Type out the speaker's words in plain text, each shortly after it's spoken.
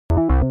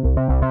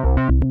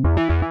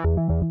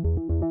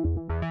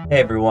Hey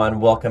everyone,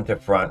 welcome to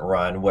Front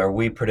Run, where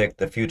we predict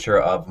the future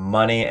of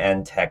money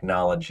and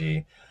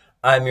technology.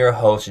 I'm your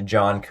host,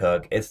 John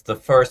Cook. It's the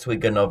first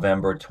week of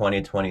November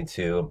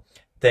 2022.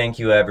 Thank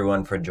you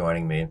everyone for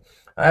joining me.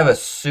 I have a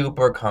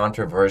super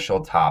controversial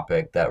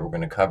topic that we're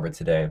going to cover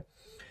today,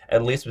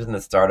 at least within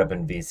the startup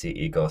and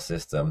VC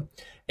ecosystem.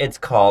 It's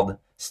called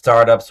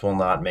Startups Will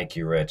Not Make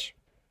You Rich.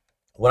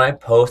 When I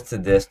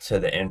posted this to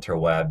the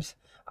interwebs,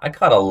 I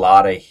caught a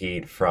lot of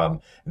heat from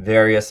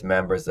various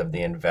members of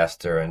the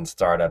investor and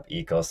startup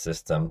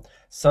ecosystem.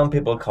 Some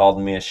people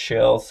called me a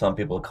shill, some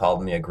people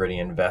called me a gritty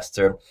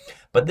investor,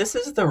 but this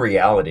is the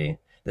reality.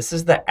 This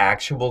is the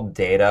actual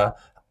data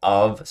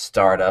of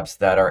startups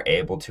that are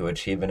able to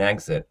achieve an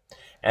exit.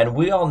 And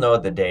we all know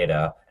the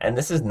data, and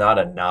this is not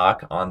a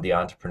knock on the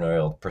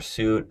entrepreneurial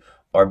pursuit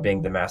or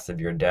being the master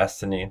of your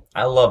destiny.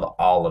 I love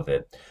all of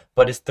it,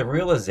 but it's the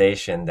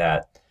realization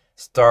that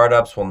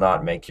startups will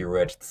not make you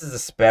rich. This is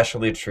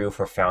especially true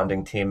for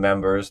founding team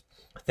members.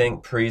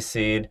 Think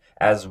pre-seed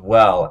as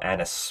well, and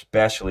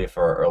especially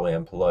for our early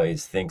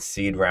employees. Think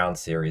seed round,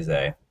 Series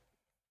A.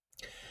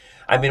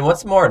 I mean,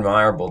 what's more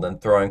admirable than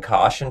throwing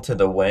caution to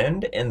the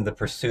wind in the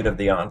pursuit of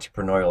the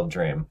entrepreneurial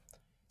dream?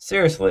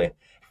 Seriously,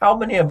 how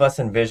many of us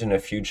envision a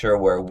future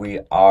where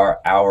we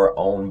are our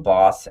own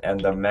boss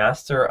and the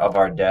master of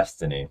our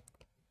destiny?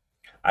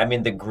 I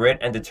mean, the grit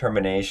and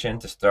determination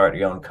to start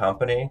your own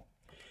company,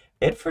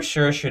 it for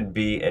sure should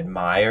be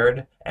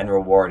admired and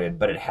rewarded,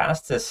 but it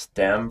has to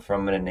stem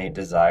from an innate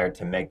desire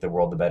to make the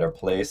world a better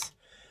place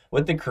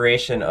with the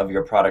creation of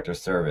your product or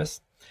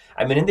service.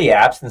 I mean, in the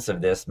absence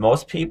of this,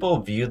 most people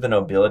view the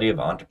nobility of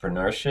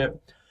entrepreneurship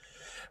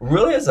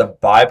really as a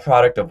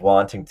byproduct of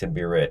wanting to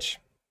be rich,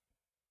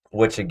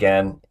 which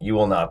again, you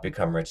will not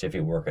become rich if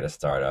you work at a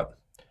startup.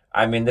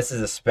 I mean, this is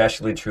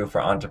especially true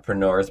for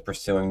entrepreneurs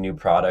pursuing new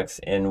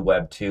products in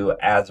Web 2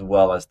 as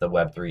well as the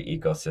Web 3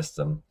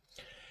 ecosystem.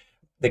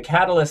 The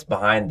catalyst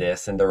behind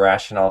this and the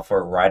rationale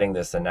for writing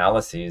this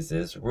analysis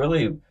is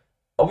really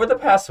over the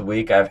past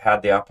week, I've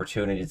had the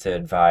opportunity to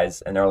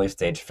advise an early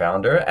stage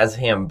founder as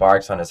he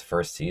embarks on his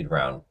first seed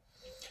round.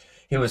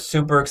 He was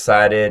super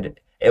excited.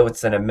 It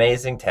was an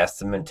amazing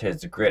testament to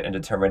his grit and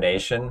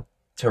determination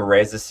to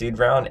raise a seed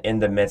round in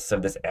the midst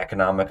of this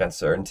economic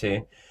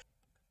uncertainty.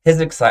 His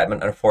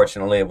excitement,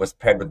 unfortunately, was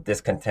paired with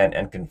discontent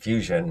and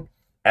confusion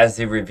as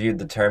he reviewed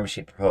the term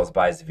sheet proposed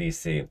by his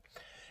VC.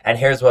 And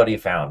here's what he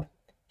found.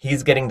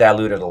 He's getting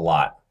diluted a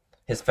lot.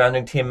 His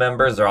founding team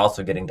members are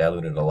also getting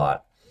diluted a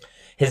lot.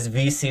 His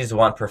VCs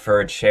want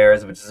preferred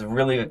shares, which is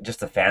really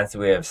just a fancy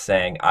way of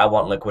saying I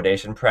want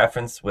liquidation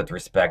preference with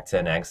respect to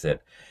an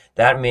exit.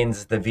 That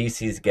means the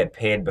VCs get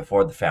paid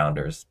before the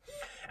founders.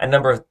 And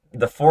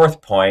the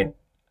fourth point,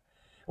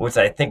 which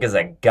I think is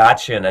a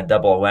gotcha and a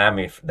double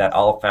whammy that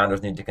all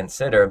founders need to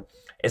consider,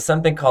 is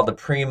something called the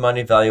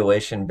pre-money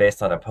valuation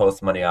based on a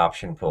post-money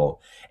option pool.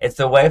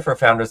 It's a way for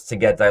founders to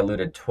get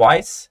diluted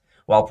twice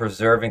while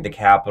preserving the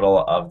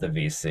capital of the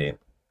VC.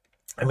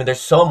 I mean,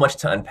 there's so much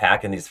to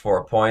unpack in these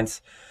 4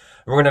 points.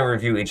 We're going to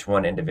review each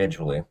one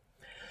individually.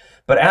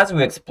 But as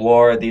we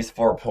explore these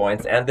 4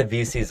 points and the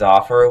VC's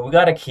offer, we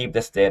got to keep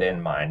this data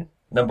in mind.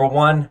 Number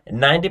one,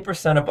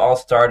 90% of all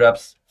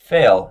startups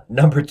fail.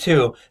 Number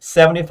two,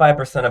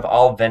 75% of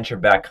all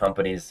venture-backed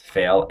companies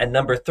fail. And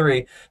number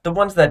three, the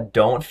ones that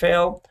don't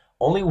fail,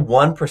 only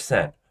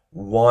 1%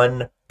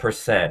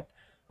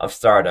 of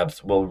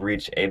startups will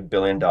reach $1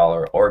 billion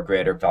or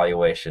greater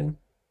valuation.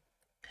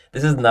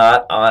 This is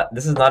not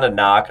a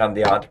knock on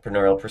the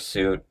entrepreneurial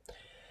pursuit.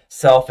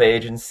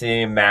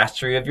 Self-agency,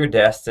 mastery of your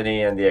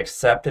destiny, and the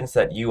acceptance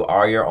that you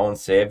are your own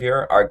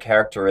savior are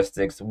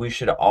characteristics we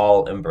should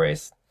all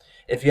embrace.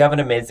 If you have an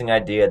amazing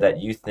idea that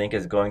you think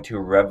is going to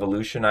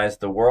revolutionize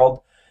the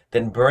world,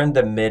 then burn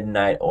the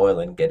midnight oil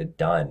and get it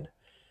done.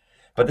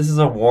 But this is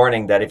a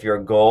warning that if your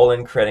goal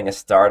in creating a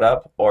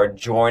startup or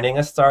joining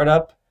a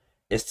startup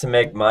is to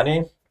make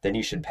money, then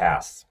you should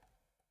pass.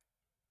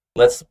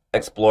 Let's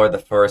explore the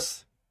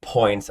first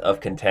point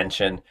of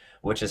contention,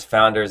 which is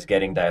founders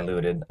getting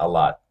diluted a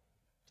lot.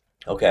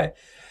 Okay.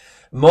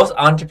 Most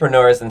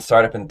entrepreneurs and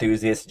startup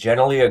enthusiasts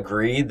generally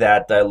agree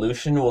that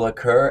dilution will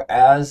occur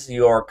as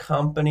your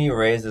company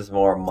raises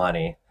more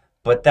money.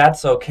 But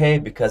that's okay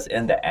because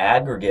in the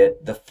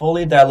aggregate, the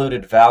fully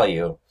diluted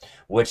value,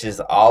 which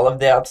is all of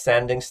the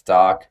outstanding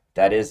stock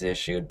that is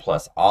issued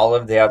plus all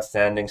of the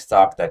outstanding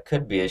stock that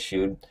could be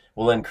issued,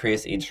 will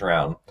increase each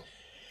round.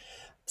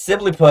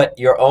 Simply put,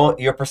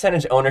 your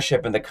percentage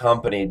ownership in the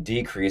company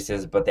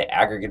decreases, but the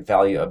aggregate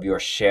value of your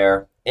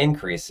share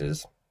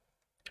increases.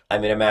 I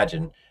mean,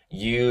 imagine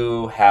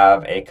you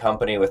have a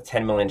company with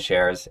 10 million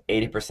shares,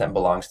 80%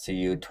 belongs to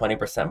you,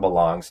 20%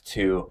 belongs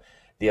to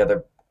the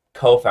other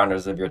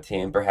co-founders of your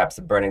team, perhaps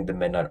burning the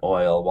midnight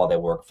oil while they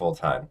work full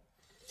time.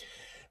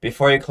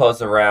 Before you close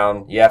the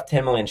round, you have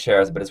 10 million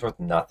shares, but it's worth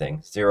nothing,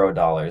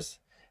 $0.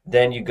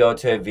 Then you go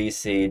to a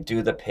VC,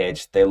 do the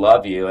pitch, they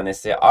love you, and they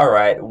say, all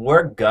right,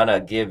 we're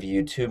gonna give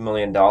you $2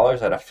 million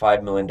at a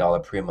 $5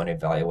 million pre-money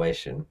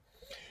valuation.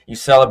 You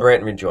celebrate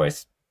and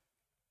rejoice.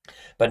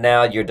 But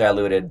now you're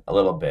diluted a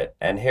little bit.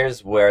 And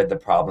here's where the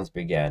problems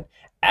begin.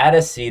 At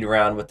a seed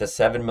round with the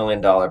 $7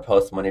 million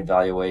post-money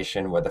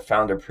valuation where the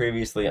founder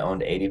previously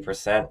owned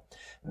 80%,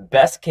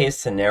 best case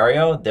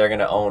scenario, they're going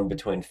to own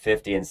between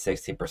 50 and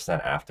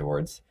 60%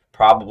 afterwards,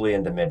 probably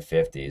in the mid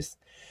 50s.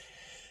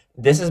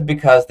 This is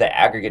because the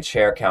aggregate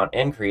share count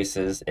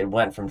increases. It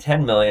went from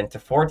 10 million to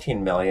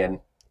 14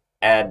 million,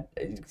 and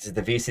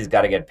the VC's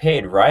got to get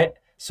paid, right?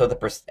 So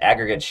the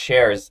aggregate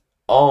shares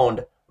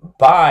owned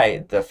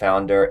by the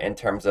founder in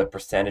terms of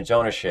percentage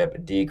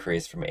ownership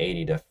decreased from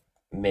 80 to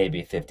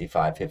maybe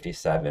 55,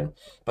 57.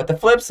 But the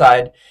flip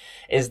side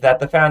is that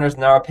the founder's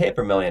now a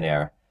paper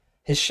millionaire.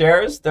 His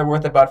shares, they're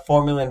worth about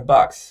 4 million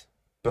bucks.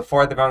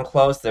 Before the round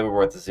closed, they were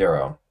worth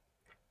zero.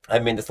 I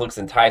mean, this looks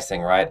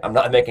enticing, right? I'm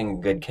not making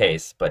a good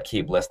case, but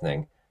keep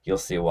listening. You'll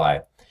see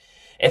why.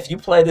 If you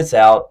play this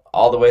out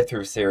all the way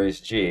through Series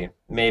G,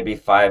 maybe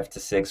 5 to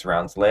 6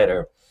 rounds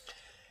later,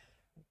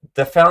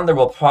 the founder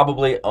will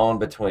probably own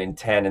between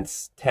 10 and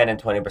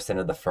 20%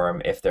 of the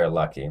firm if they're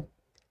lucky.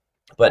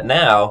 But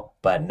now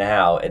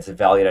it's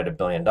valued at $1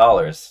 billion.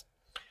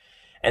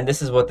 And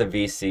this is what the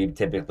VC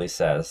typically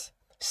says.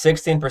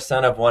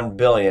 16% of 1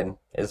 billion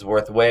is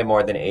worth way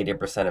more than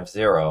 80% of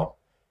zero.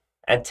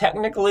 And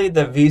technically,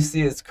 the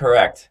VC is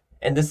correct.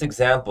 In this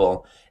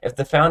example, if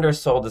the founder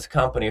sold his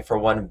company for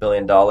 $1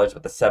 billion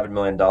with a $7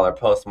 million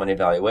post-money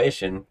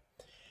valuation,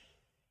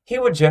 he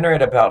would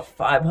generate about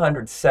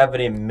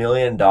 $570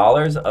 million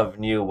of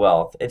new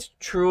wealth. It's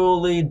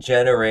truly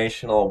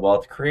generational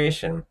wealth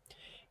creation.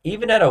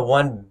 Even at a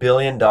 $1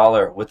 billion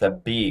with a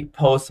B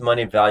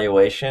post-money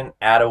valuation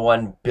at a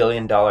 $1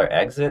 billion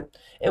exit,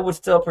 it would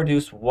still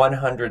produce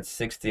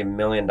 $160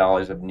 million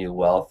of new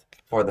wealth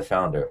for the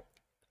founder.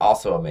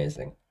 Also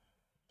amazing.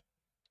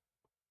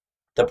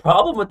 The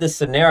problem with this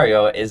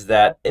scenario is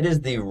that it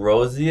is the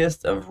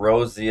rosiest of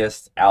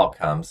rosiest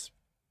outcomes.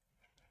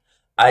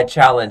 I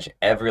challenge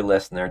every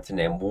listener to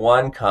name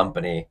one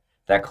company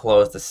that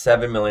closed a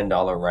 $7 million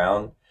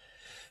round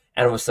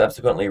and was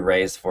subsequently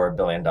raised for $1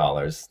 billion.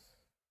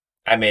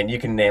 I mean, you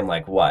can name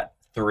like what?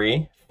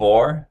 3,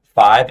 4,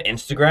 5,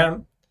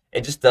 Instagram?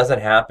 It just doesn't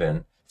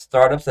happen.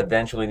 Startups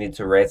eventually need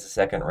to raise the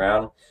second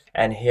round,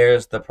 and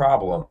here's the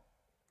problem.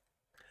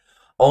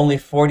 Only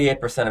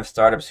 48% of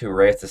startups who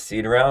raised the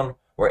seed round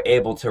were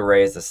able to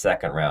raise the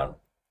second round.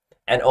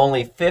 And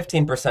only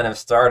 15% of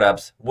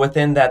startups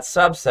within that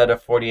subset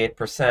of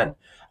 48%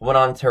 went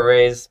on to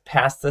raise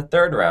past the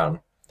third round.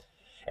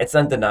 It's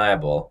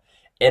undeniable.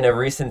 In a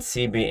recent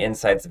CB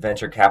Insights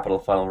venture capital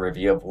funnel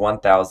review of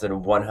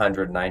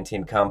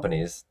 1,119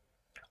 companies,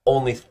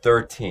 only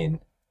 13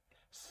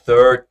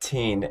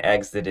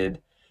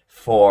 exited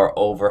for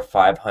over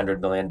 $500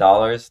 million,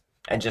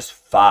 and just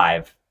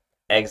 5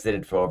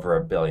 exited for over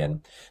 $1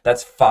 billion.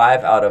 That's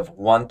 5 out of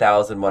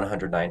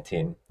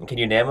 1,119. And can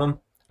you name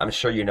them? I'm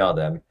sure you know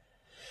them.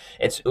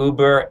 It's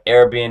Uber,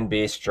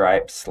 Airbnb,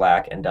 Stripe,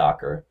 Slack, and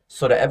Docker.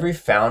 So to every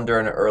founder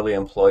and early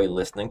employee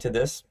listening to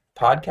this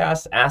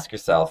podcast, ask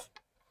yourself,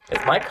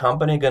 is my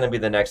company going to be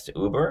the next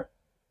Uber?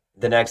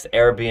 The next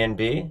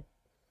Airbnb?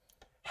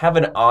 Have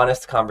an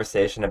honest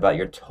conversation about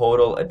your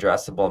total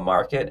addressable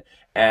market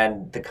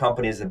and the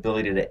company's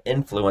ability to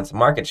influence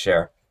market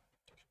share.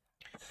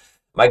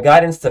 My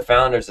guidance to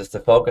founders is to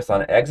focus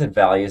on exit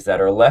values that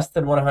are less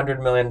than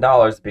 $100 million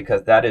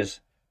because that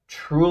is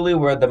truly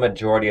where the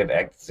majority of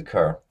exits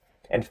occur.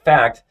 In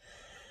fact,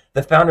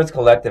 the Founders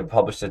Collective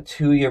published a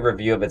 2-year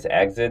review of its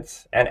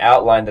exits and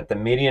outlined that the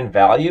median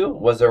value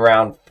was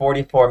around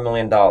 $44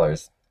 million.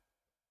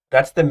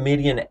 That's the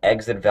median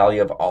exit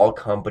value of all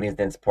companies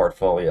in its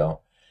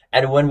portfolio.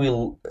 And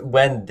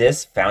when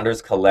this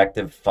Founders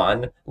Collective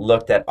fund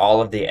looked at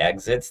all of the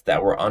exits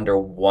that were under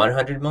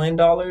 $100 million,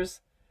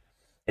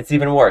 it's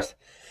even worse.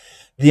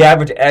 The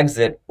average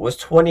exit was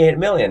 $28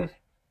 million.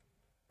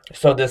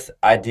 So this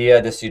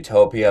idea, this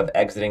utopia of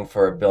exiting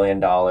for $1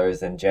 billion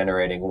and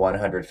generating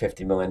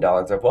 $150 million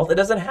of wealth, it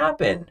doesn't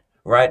happen,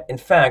 right? In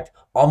fact,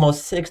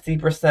 almost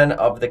 60%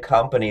 of the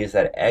companies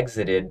that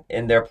exited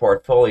in their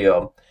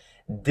portfolio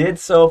did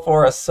so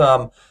for a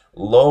sum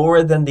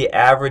lower than the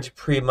average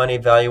pre-money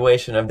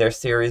valuation of their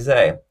Series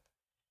A.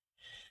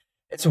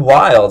 It's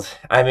wild.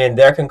 I mean,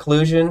 their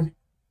conclusion,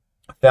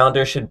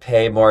 founders should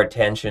pay more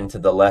attention to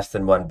the less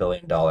than $1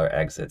 billion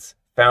exits.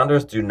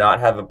 Founders do not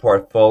have a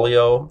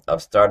portfolio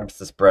of startups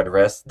to spread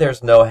risk.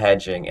 There's no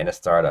hedging in a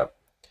startup.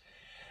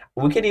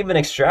 We can even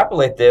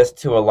extrapolate this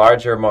to a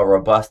larger, more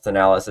robust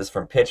analysis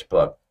from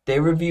PitchBook. They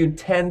reviewed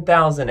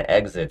 10,000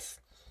 exits.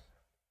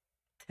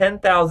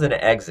 10,000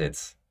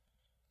 exits.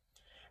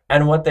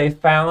 And what they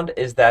found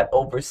is that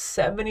over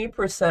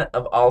 70%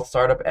 of all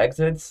startup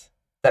exits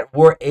that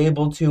were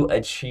able to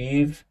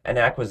achieve an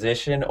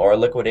acquisition or a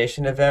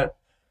liquidation event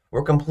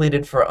were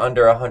completed for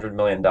under $100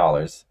 million.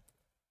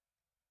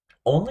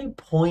 Only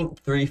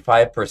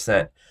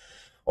 0.35%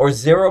 or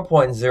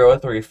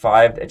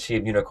 0.035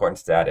 achieved unicorn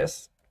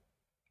status.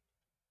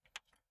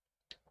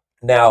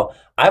 Now,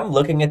 I'm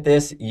looking at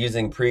this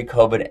using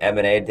pre-COVID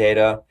M&A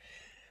data,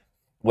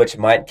 which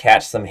might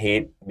catch some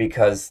heat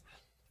because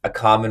a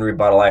common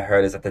rebuttal I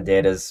heard is that the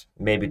data is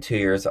maybe 2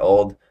 years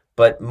old.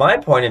 But my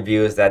point of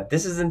view is that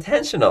this is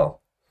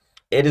intentional.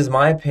 It is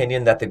my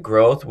opinion that the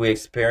growth we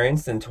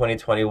experienced in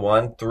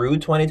 2021 through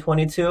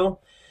 2022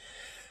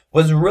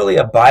 was really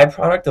a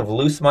byproduct of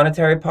loose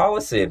monetary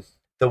policy.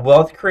 The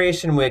wealth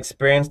creation we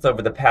experienced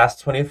over the past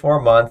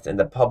 24 months in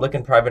the public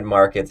and private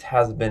markets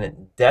has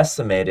been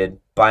decimated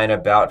by an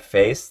about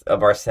face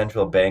of our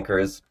central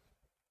bankers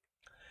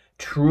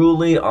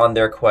truly on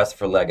their quest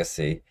for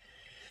legacy.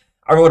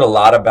 I wrote a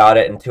lot about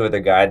it in two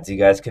other guides. You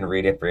guys can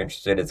read it if you're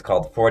interested. It's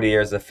called 40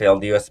 Years of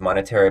Failed U.S.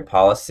 Monetary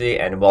Policy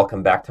and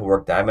Welcome Back to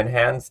Work Diamond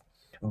Hands.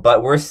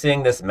 But we're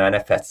seeing this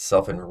manifest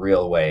itself in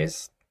real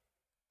ways.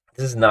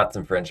 This is not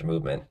some fringe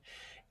movement.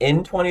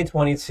 In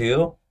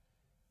 2022,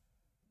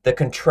 the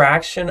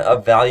contraction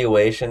of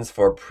valuations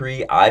for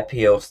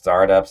pre-IPO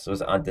startups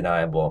was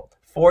undeniable.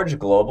 Forge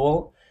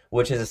Global,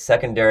 which is a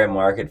secondary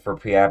market for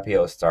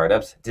pre-IPO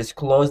startups,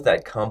 disclosed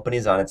that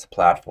companies on its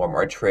platform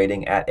are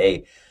trading at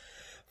a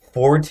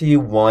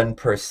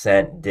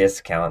 41%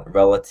 discount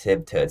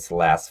relative to its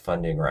last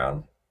funding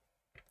round.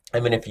 I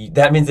mean,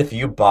 that means if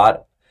you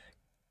bought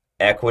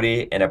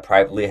equity in a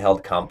privately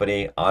held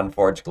company on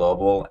Forge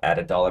Global at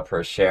 $1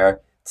 per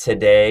share,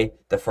 today,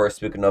 the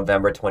first week of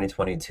November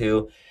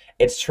 2022,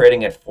 it's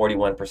trading at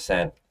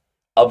 41%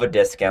 of a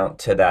discount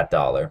to that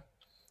dollar.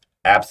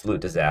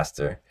 Absolute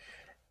disaster.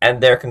 And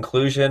their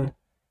conclusion,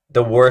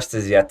 the worst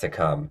is yet to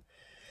come.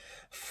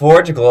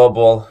 Forge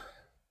Global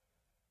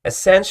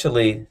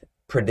essentially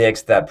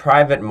predicts that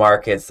private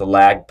markets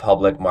lag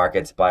public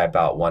markets by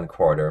about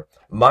 1/4.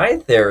 My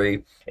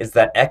theory is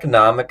that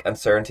economic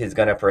uncertainty is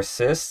going to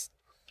persist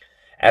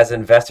as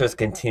investors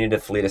continue to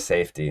flee to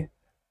safety.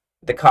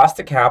 The cost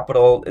of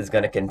capital is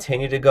going to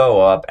continue to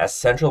go up as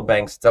central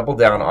banks double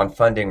down on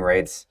funding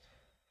rates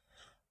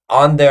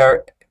on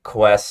their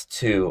quest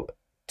to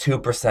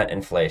 2%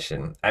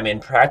 inflation. I mean,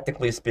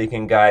 practically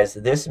speaking, guys,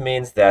 this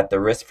means that the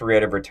risk-free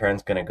rate of return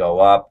is going to go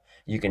up.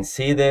 You can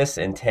see this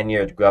in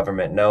 10-year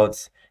government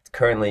notes. It's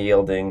currently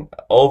yielding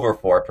over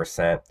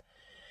 4%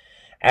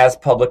 as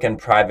public and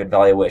private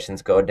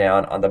valuations go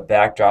down on the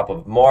backdrop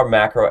of more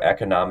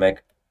macroeconomic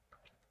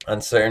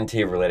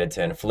uncertainty related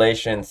to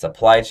inflation,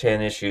 supply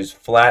chain issues,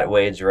 flat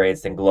wage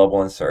rates, and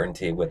global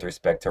uncertainty with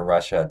respect to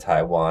Russia,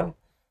 Taiwan,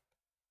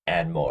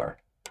 and more.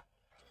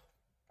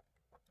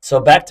 So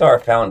back to our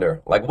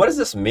founder. Like, what does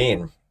this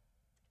mean?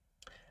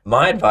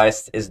 My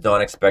advice is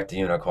don't expect a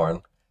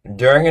unicorn.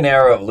 During an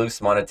era of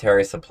loose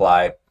monetary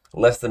supply,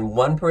 less than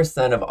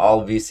 1% of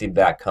all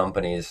VC-backed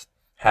companies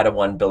had a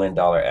 $1 billion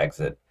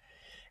exit.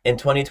 In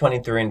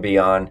 2023 and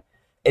beyond,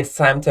 it's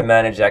time to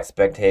manage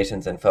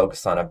expectations and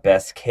focus on a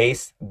best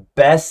case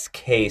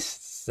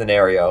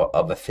scenario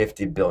of a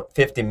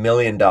 $50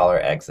 million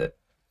exit.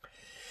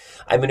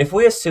 I mean, if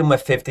we assume a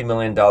 $50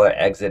 million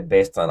exit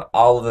based on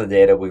all of the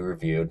data we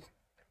reviewed,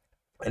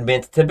 it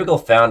means typical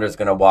founder is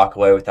going to walk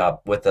away with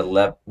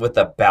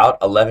about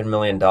 $11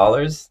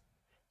 million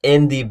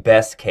in the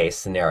best case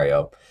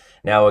scenario.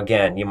 Now,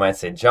 again, you might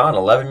say, John,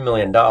 $11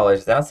 million,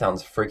 that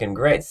sounds freaking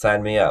great.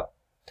 Sign me up.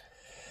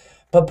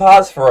 But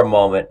pause for a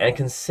moment and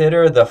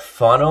consider the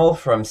funnel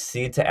from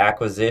seed to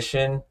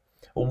acquisition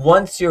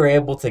once you're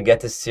able to get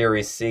to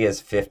Series C is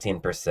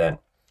 15%.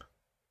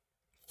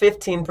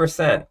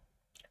 15%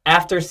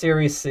 after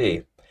Series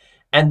C.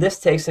 And this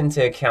takes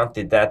into account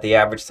that the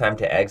average time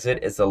to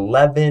exit is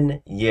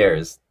 11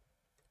 years.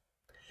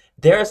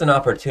 There is an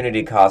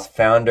opportunity cost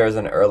founders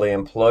and early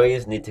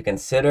employees need to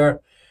consider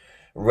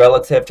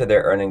relative to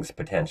their earnings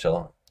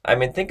potential. I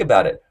mean, think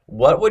about it.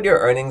 What would your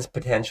earnings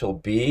potential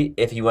be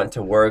if you went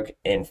to work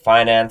in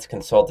finance,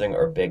 consulting,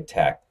 or big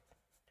tech?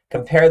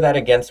 Compare that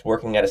against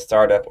working at a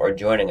startup or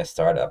joining a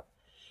startup.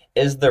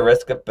 Is the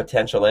risk of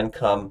potential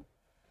income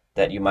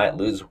that you might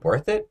lose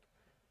worth it?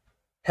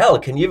 Hell,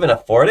 can you even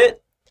afford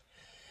it?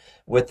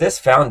 With this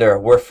founder,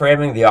 we're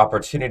framing the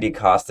opportunity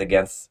cost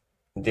against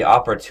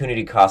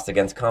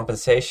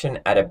compensation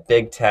at a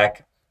big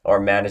tech or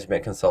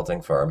management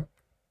consulting firm.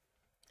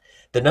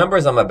 The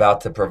numbers I'm about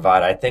to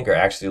provide, I think, are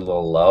actually a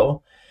little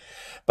low,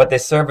 but they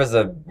serve as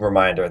a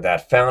reminder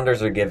that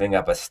founders are giving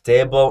up a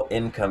stable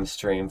income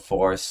stream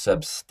for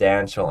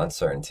substantial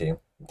uncertainty.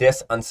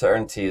 This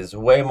uncertainty is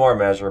way more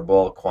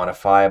measurable,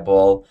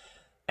 quantifiable,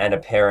 and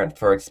apparent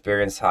for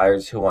experienced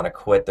hires who want to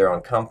quit their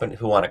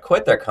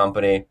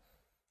company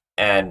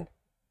and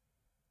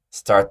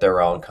start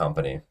their own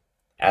company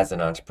as an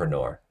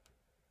entrepreneur.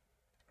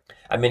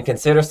 I mean,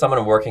 consider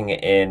someone working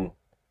in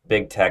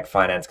big tech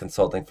finance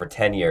consulting for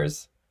 10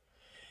 years.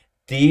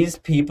 These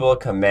people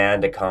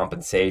command a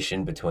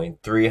compensation between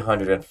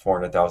 $300,000 and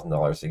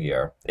 $400,000 a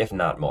year, if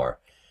not more.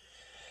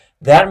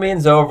 That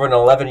means over an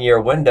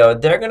 11-year window,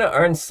 they're going to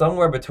earn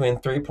somewhere between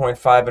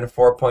 $3.5 and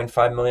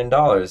 $4.5 million.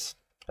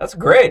 That's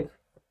great.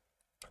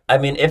 I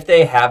mean, if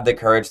they have the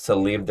courage to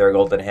leave their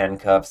golden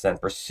handcuffs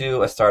and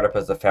pursue a startup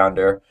as a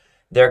founder,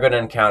 they're going to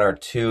encounter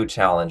two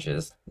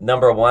challenges.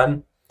 Number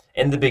one,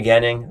 in the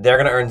beginning, they're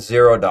going to earn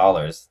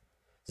 $0.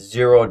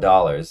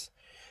 $0.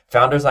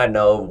 Founders I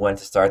know went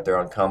to start their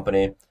own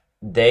company.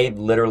 They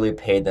literally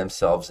paid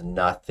themselves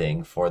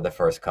nothing for the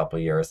first couple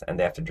of years, and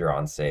they have to draw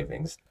on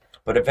savings.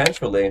 But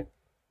eventually,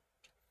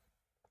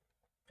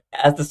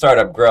 as the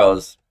startup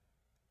grows,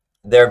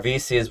 their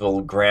VCs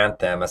will grant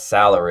them a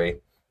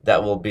salary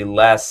that will be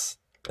less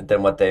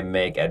than what they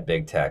make at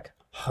big tech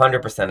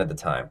 100% of the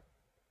time.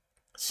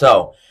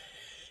 So,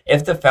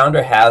 if the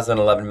founder has an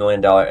 $11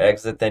 million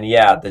exit, then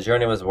yeah, the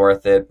journey was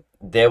worth it.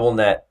 They will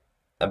net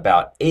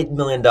about $8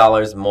 million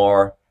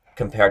more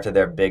compared to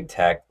their big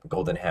tech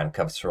golden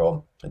handcuffs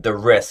role. The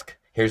risk,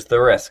 here's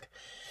the risk.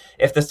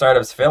 If the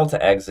startups fail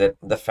to exit,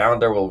 the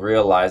founder will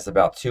realize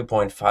about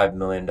 $2.5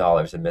 million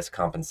in missed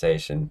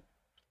compensation.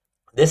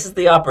 This is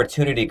the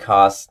opportunity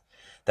cost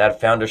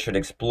that founders should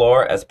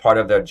explore as part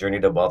of their journey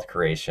to wealth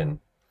creation.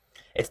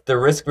 It's the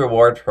risk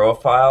reward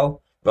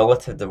profile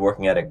relative to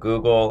working at a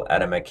Google,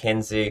 at a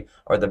McKinsey,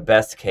 or the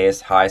best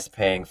case, highest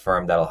paying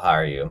firm that'll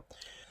hire you.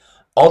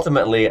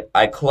 Ultimately,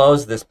 I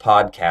close this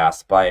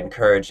podcast by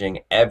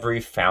encouraging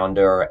every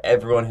founder or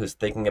everyone who's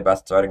thinking about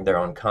starting their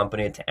own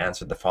company to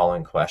answer the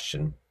following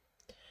question.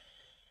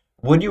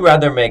 Would you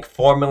rather make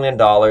 $4 million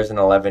in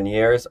 11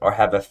 years or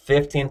have a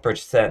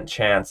 15%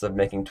 chance of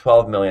making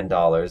 $12 million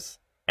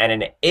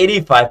and an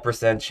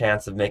 85%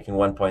 chance of making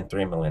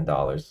 $1.3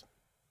 million?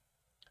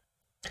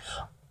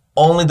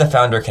 Only the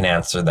founder can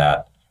answer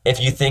that. If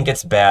you think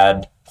it's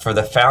bad for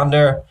the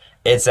founder,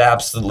 it's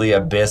absolutely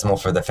abysmal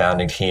for the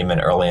founding team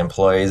and early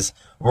employees.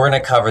 We're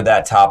going to cover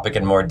that topic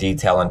in more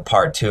detail in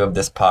part 2 of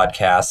this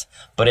podcast.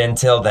 But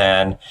until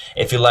then,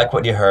 if you like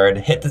what you heard,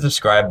 hit the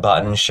subscribe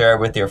button, share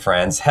it with your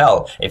friends.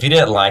 Hell, if you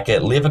didn't like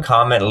it, leave a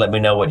comment and let me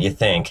know what you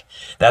think.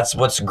 That's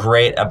what's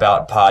great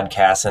about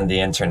podcasts and the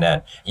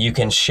internet. You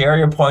can share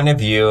your point of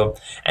view,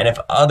 and if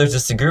others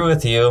disagree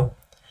with you,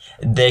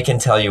 they can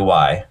tell you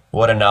why.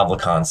 What a novel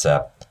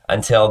concept.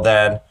 Until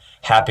then,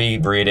 happy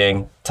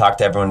reading. Talk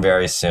to everyone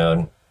very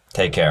soon.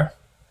 Take care.